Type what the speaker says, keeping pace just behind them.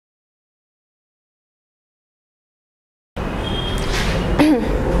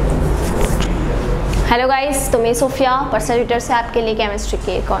Hello guys, तो मैं Sophia personal tutor से आपके लिए केमिस्ट्री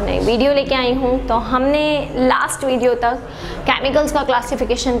की एक और नई वीडियो लेके आई हूँ। तो हमने लास्ट वीडियो तक केमिकल्स का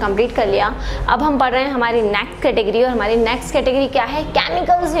क्लासिफिकेशन कंप्लीट कर लिया। अब हम पढ़ रहे हैं हमारी नेक्स्ट कैटेगरी, और हमारी नेक्स्ट कैटेगरी क्या है?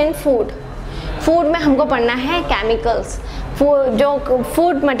 केमिकल्स इन फूड। फूड में हमको पढ़ना है केमिकल्स। जो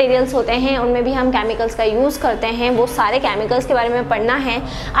फूड मटेरियल्स होते हैं उनमें भी हम केमिकल्स का यूज़ करते हैं, वो सारे केमिकल्स के बारे में पढ़ना है।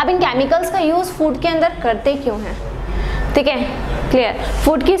 अब इन केमिकल्स का यूज़ फूड के अंदर करते क्यों हैं? ठीक है, क्लियर।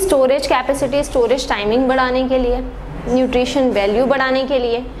 फूड की स्टोरेज कैपेसिटी, स्टोरेज टाइमिंग बढ़ाने के लिए, न्यूट्रिशन वैल्यू बढ़ाने के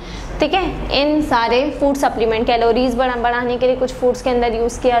लिए, ठीक है। इन सारे फूड सप्लीमेंट, कैलोरीज बढ़ाने के लिए कुछ फूड्स के अंदर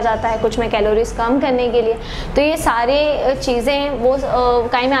यूज़ किया जाता है, कुछ में कैलोरीज कम करने के लिए। तो ये सारे चीज़ें वो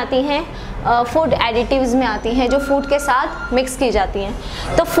कहीं में आती हैं, फूड एडिटिव्स में आती हैं, जो फूड के साथ मिक्स की जाती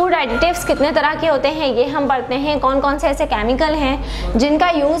हैं। तो फूड एडिटिव्स कितने तरह के होते हैं ये हम पढ़ते हैं। कौन कौन से ऐसे केमिकल हैं जिनका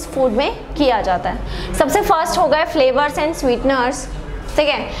यूज़ फूड में किया जाता है। सबसे फर्स्ट हो गए फ्लेवर्स एंड स्वीटनर्स, ठीक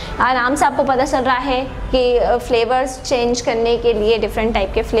है। आराम से आपको पता चल रहा है कि फ्लेवर्स चेंज करने के लिए, डिफरेंट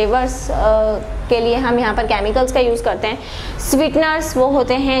टाइप के फ्लेवर्स के लिए हम यहाँ पर केमिकल्स का यूज़ करते हैं। स्वीटनर्स वो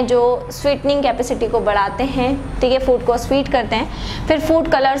होते हैं जो स्वीटनिंग कैपेसिटी को बढ़ाते हैं, ठीक है, फूड को स्वीट करते हैं। फिर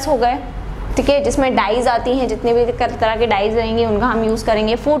फूड कलर्स हो गए, ठीक है, जिसमें डाइज आती हैं, जितने भी तरह के डाइज रहेंगे उनका हम यूज़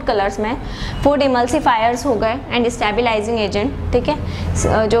करेंगे फूड कलर्स में। फूड इमल्सिफायर्स हो गए एंड स्टेबलाइजिंग एजेंट, ठीक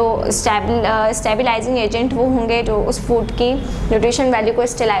है। जो स्टेबलाइजिंग एजेंट वो होंगे जो उस फूड की न्यूट्रिशन वैल्यू को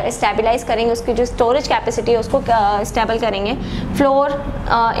स्टेबलाइज करेंगे, उसकी जो स्टोरेज कैपेसिटी है उसको स्टेबल करेंगे। फ्लोर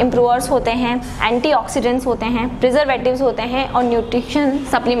इम्प्रूवर्स होते हैं, एंटीऑक्सीडेंट्स होते हैं, प्रिजर्वेटिव्स होते हैं और न्यूट्रिशन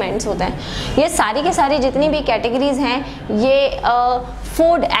सप्लीमेंट्स होते हैं। ये सारी के सारी जितनी भी कैटेगरीज हैं ये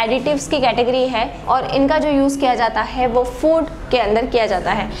फूड एडिटिव्स की कैटेगरी है, और इनका जो यूज़ किया जाता है वो फूड के अंदर किया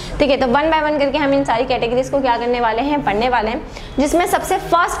जाता है, ठीक है। तो वन बाय वन करके हम इन सारी कैटेगरीज को क्या करने वाले हैं, पढ़ने वाले हैं। जिसमें सबसे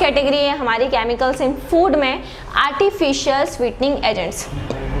फर्स्ट कैटेगरी है हमारी केमिकल्स इन फूड में आर्टिफिशियल स्वीटनिंग एजेंट्स,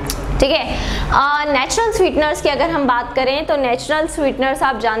 ठीक है। नेचुरल स्वीटनर्स की अगर हम बात करें तो नेचुरल स्वीटनर्स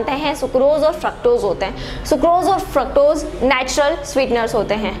आप जानते हैं सुक्रोज और फ्रक्टोज होते हैं। सुक्रोज और फ्रक्टोज नेचुरल स्वीटनर्स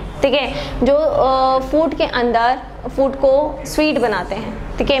होते हैं, ठीक है, जो फूड के अंदर फूड को स्वीट बनाते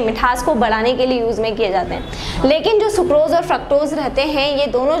हैं, ठीक है, मिठास को बढ़ाने के लिए यूज़ में किए जाते हैं। लेकिन जो सुक्रोज और फ्रक्टोज रहते हैं, ये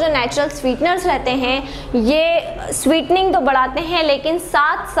दोनों जो नेचुरल स्वीटनर्स रहते हैं, ये स्वीटनिंग तो बढ़ाते हैं, लेकिन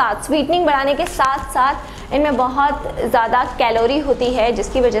साथ साथ स्वीटनिंग बढ़ाने के साथ साथ इनमें बहुत ज़्यादा कैलोरी होती है,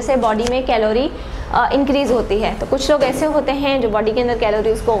 जिसकी वजह से बॉडी में कैलोरी इंक्रीज़ होती है। तो कुछ लोग ऐसे होते हैं जो बॉडी के अंदर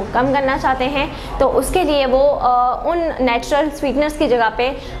कैलोरीज को कम करना चाहते हैं, तो उसके लिए वो उन नेचुरल स्वीटनर्स की जगह पे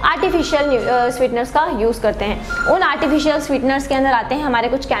आर्टिफिशियल स्वीटनर्स का यूज़ करते हैं। उन आर्टिफिशियल स्वीटनर्स के अंदर आते हैं हमारे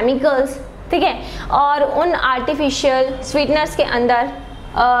कुछ केमिकल्स, ठीक है, और उन आर्टिफिशियल स्वीटनर्स के अंदर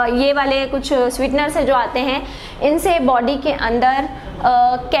ये वाले कुछ स्वीटनर्स है जो आते हैं, इनसे बॉडी के अंदर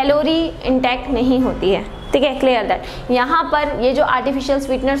कैलोरी इंटैक्ट नहीं होती है, ठीक है, क्लियर दैट। यहाँ पर ये जो आर्टिफिशियल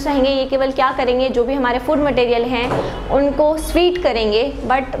स्वीटनर्स रहेंगे ये केवल क्या करेंगे, जो भी हमारे फूड मटेरियल हैं उनको स्वीट करेंगे,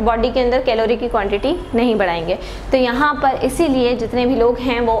 बट बॉडी के अंदर कैलोरी की क्वांटिटी नहीं बढ़ाएंगे। तो यहाँ पर इसीलिए जितने भी लोग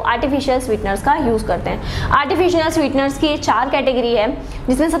हैं वो आर्टिफिशियल स्वीटनर्स का यूज़ करते हैं। आर्टिफिशियल स्वीटनर्स की 4 कैटेगरी है,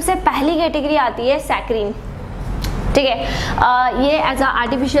 जिसमें सबसे पहली कैटेगरी आती है सैक्रीन, ठीक है। ये as a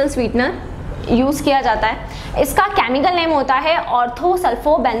artificial sweetener use किया जाता है। इसका केमिकल नेम होता है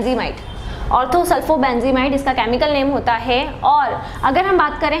ऑर्थोसल्फोबेंजीमाइड। ऑर्थोसल्फोबेंजीमाइड इसका केमिकल नेम होता है। और अगर हम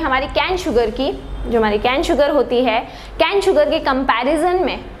बात करें हमारी कैन शुगर की, जो हमारी कैन शुगर होती है, कैन शुगर के कंपैरिजन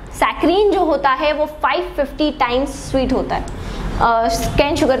में सैक्रीन जो होता है वो 550 टाइम्स स्वीट होता है।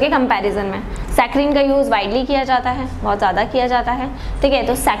 कैन शुगर के कंपैरिजन में सैक्रीन का यूज़ वाइडली किया जाता है, बहुत ज़्यादा किया जाता है, ठीक है।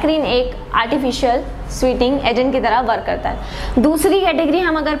 तो सैक्रीन एक आर्टिफिशियल स्वीटनिंग एजेंट की तरह वर्क करता है। दूसरी कैटेगरी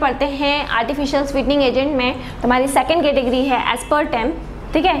हम अगर पढ़ते हैं आर्टिफिशियल स्वीटनिंग एजेंट में, तो हमारी सेकेंड कैटेगरी है एस्पर्टेम,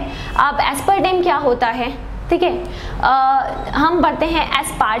 ठीक है। अब एस्पर्टेम क्या होता है, ठीक है, हम पढ़ते हैं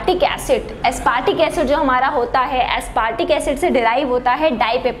एस्पार्टिक एसिड। एस्पार्टिक एसिड जो हमारा होता है, एस्पार्टिक एसिड से डिराइव होता है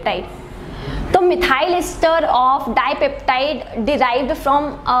डाइपेप्टाइड। तो methyl ester of dipeptide derived from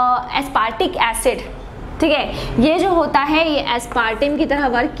aspartic acid, ठीक है। ये जो होता है ये एस्पार्टेम की तरह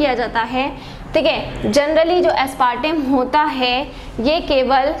वर्क किया जाता है, ठीक है। जनरली जो एस्पार्टेम होता है ये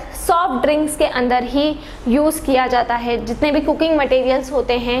केवल सॉफ्ट ड्रिंक्स के अंदर ही यूज़ किया जाता है। जितने भी कुकिंग मटेरियल्स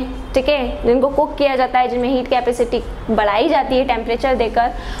होते हैं, ठीक है, जिनको कुक किया जाता है, जिनमें हीट कैपेसिटी बढ़ाई जाती है टेम्परेचर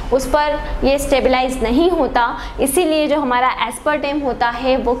देकर, उस पर ये स्टेबलाइज नहीं होता। इसीलिए जो हमारा एस्पर्टेम होता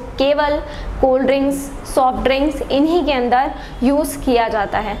है वो केवल कोल्ड ड्रिंक्स, सॉफ्ट ड्रिंक्स इन्हीं के अंदर यूज़ किया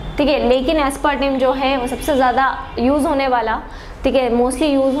जाता है, ठीक है। लेकिन एस्पर्टेम जो है वो सबसे ज़्यादा यूज़ होने वाला, ठीक है, मोस्टली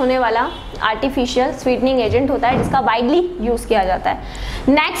यूज़ होने वाला आर्टिफिशियल स्वीटनिंग एजेंट होता है, जिसका वाइडली यूज़ किया जाता है।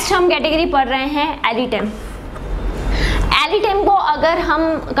 नेक्स्ट हम कैटेगरी पढ़ रहे हैं एरिटेम। एलिटेम को अगर हम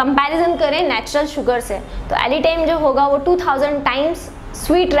कंपैरिजन करें नेचुरल शुगर से, तो एलिटेम जो होगा वो 2000 टाइम्स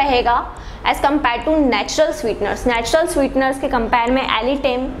स्वीट रहेगा as compare to natural sweeteners. Natural sweeteners के कंपेयर में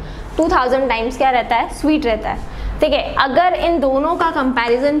एलिटेम 2000 टाइम्स क्या रहता है, स्वीट रहता है। ठीक है, अगर इन दोनों का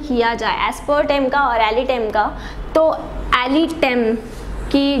कंपैरिजन किया जाए एस्पर्टेम का और एलिटेम का, तो एलिटेम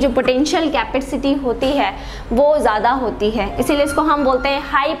की जो पोटेंशियल कैपेसिटी होती है वो ज़्यादा होती है, इसीलिए इसको हम बोलते हैं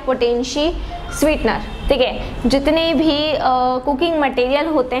हाई पोटेंशी स्वीटनर। ठीक है, जितने भी कुकिंग मटेरियल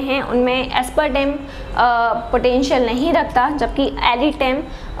होते हैं उनमें एस्पर्टेम पोटेंशियल नहीं रखता, जबकि एलिटेम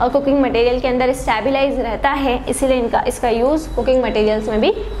कुकिंग मटेरियल के अंदर स्टेबलाइज रहता है, इसीलिए इसका यूज़ कुकिंग मटेरियल्स में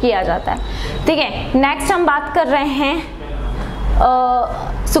भी किया जाता है। ठीक है, नेक्स्ट हम बात कर रहे हैं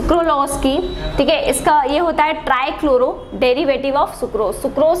सुक्रोलोज की। ठीक है, इसका ये होता है trichloro derivative of sucrose,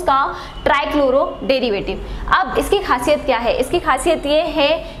 sucrose का ट्राइक्लोरो डेरिवेटिव। अब इसकी खासियत क्या है, इसकी खासियत ये है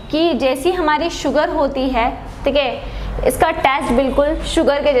कि जैसी हमारी शुगर होती है, ठीक है, इसका टेस्ट बिल्कुल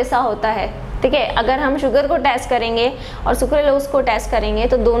शुगर के जैसा होता है। ठीक है, अगर हम शुगर को टेस्ट करेंगे और सुक्रोलोज को टेस्ट करेंगे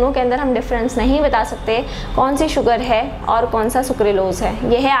तो दोनों के अंदर हम डिफरेंस नहीं बता सकते कौन सी शुगर है और कौन सा सुक्रोलोज है।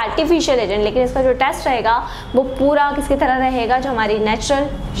 ये है आर्टिफिशियल एजेंट, लेकिन इसका जो टेस्ट रहेगा वो पूरा किसकी तरह रहेगा, जो हमारी नेचुरल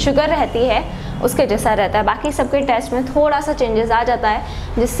शुगर रहती है उसके जैसा रहता है। बाकी सबके टेस्ट में थोड़ा सा चेंजेस आ जाता है,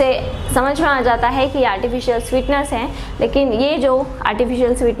 जिससे समझ में आ जाता है कि आर्टिफिशियल स्वीटनर्स हैं, लेकिन ये जो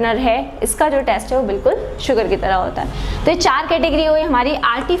आर्टिफिशियल स्वीटनर है इसका जो टेस्ट है वो बिल्कुल शुगर की तरह होता है। तो ये 4 कैटेगरी हुई हमारी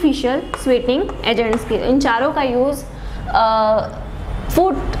आर्टिफिशियल स्वीटनिंग एजेंट्स की। इन चारों का यूज़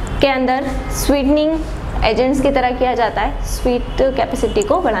फूड के अंदर स्वीटनिंग एजेंट्स की तरह किया जाता है, स्वीट कैपेसिटी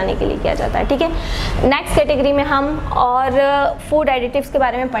को बढ़ाने के लिए किया जाता है। ठीक है, नेक्स्ट कैटेगरी में हम और फूड एडिटिव्स के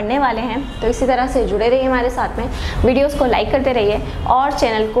बारे में पढ़ने वाले हैं, तो इसी तरह से जुड़े रहिए हमारे साथ में, वीडियोस को लाइक करते रहिए और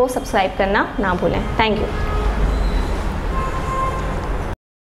चैनल को सब्सक्राइब करना ना भूलें। Thank you.